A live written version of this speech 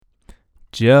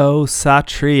Joe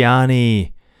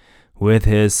Satriani with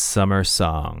his summer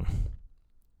song.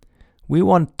 We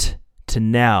want to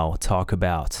now talk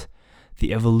about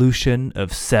the evolution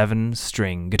of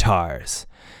 7-string guitars,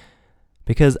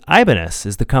 because Ibanez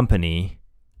is the company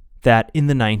that in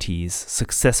the 90s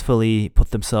successfully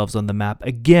put themselves on the map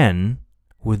again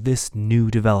with this new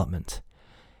development.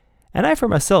 And I for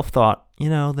myself thought, the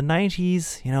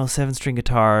 90s, 7-string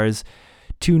guitars,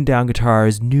 tuned down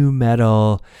guitars, new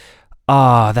metal,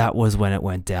 that was when it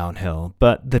went downhill.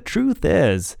 But the truth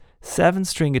is,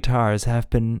 7-string guitars have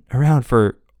been around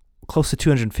for close to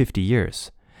 250 years.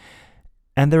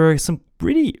 And there are some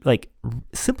pretty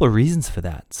simple reasons for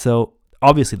that. So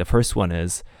obviously the first one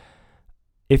is,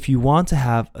 if you want to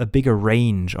have a bigger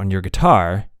range on your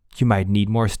guitar, you might need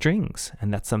more strings.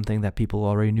 And that's something that people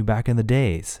already knew back in the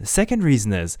days. The second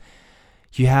reason is,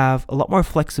 you have a lot more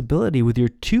flexibility with your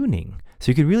tuning.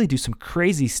 So you could really do some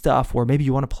crazy stuff where maybe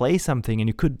you want to play something and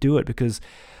you could do it because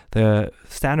the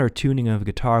standard tuning of a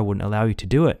guitar wouldn't allow you to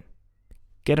do it.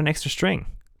 Get an extra string.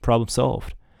 Problem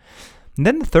solved. And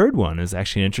then the third one is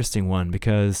actually an interesting one,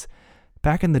 because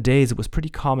back in the days it was pretty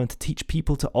common to teach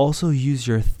people to also use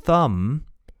your thumb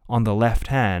on the left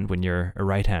hand when you're a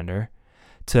right-hander,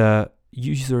 to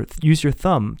use your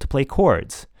thumb to play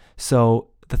chords.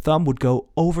 So the thumb would go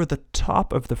over the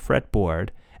top of the fretboard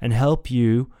and help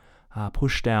you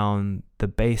push down the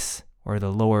bass or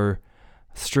the lower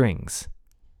strings.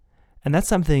 And that's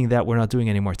something that we're not doing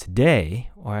anymore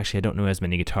today, or actually I don't know as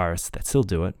many guitarists that still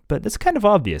do it, but it's kind of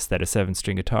obvious that a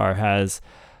 7-string guitar has,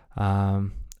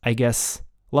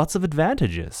 lots of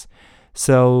advantages.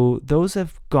 So those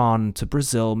have gone to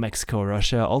Brazil, Mexico,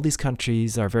 Russia. All these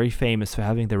countries are very famous for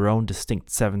having their own distinct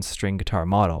 7-string guitar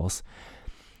models.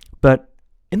 But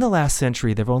in the last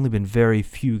century, there have only been very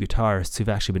few guitarists who've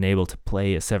actually been able to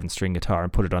play a 7-string guitar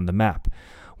and put it on the map.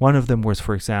 One of them was,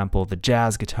 for example, the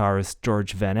jazz guitarist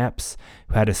George Van Eps,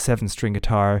 who had a 7-string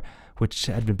guitar which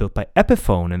had been built by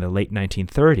Epiphone in the late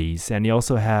 1930s, and he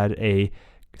also had a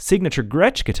signature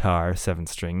Gretsch guitar,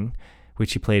 7-string,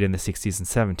 which he played in the 60s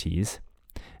and 70s.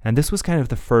 And this was kind of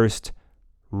the first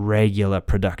regular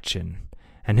production.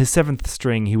 And his 7th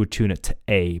string, he would tune it to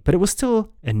A, but it was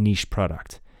still a niche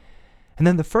product. And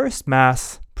then the first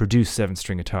mass-produced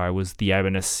 7-string guitar was the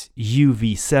Ibanez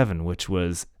UV7, which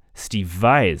was Steve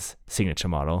Vai's signature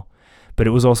model, but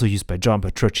it was also used by John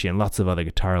Petrucci and lots of other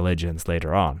guitar legends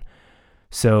later on.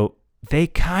 So they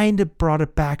kind of brought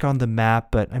it back on the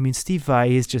map, but Steve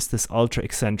Vai is just this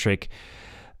ultra-eccentric,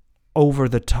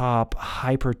 over-the-top,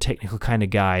 hyper-technical kind of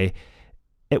guy.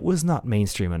 It was not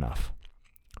mainstream enough.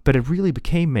 But it really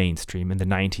became mainstream in the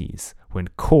 90s when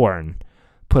Korn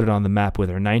put it on the map with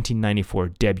their 1994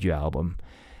 debut album.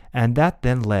 And that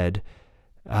then led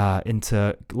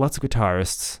into lots of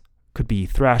guitarists, could be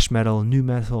thrash metal, new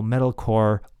metal,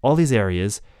 metalcore, all these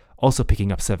areas, also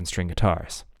picking up 7-string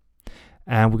guitars.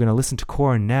 And we're going to listen to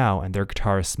Korn now and their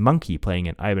guitarist Monkey playing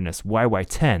an Ibanez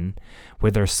YY10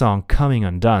 with their song Coming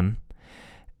Undone.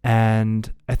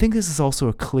 And I think this is also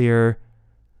a clear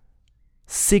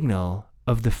signal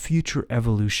of the future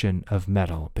evolution of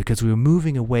metal, because we were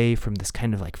moving away from this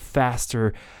kind of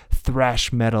faster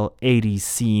thrash metal 80s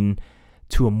scene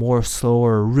to a more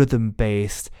slower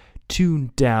rhythm-based,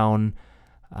 tuned down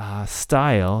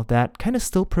style that kind of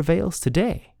still prevails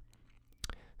today.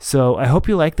 So I hope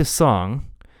you like this song.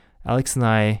 Alex and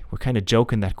I were kind of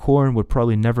joking that Korn would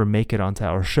probably never make it onto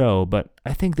our show, but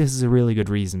I think this is a really good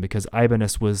reason, because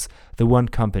Ibanez was the one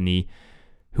company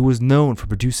who was known for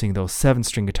producing those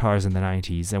 7-string guitars in the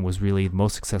 90s and was really the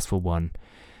most successful one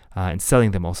and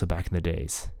selling them also back in the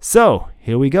days. So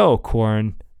here we go,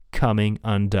 Korn, Coming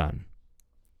Undone.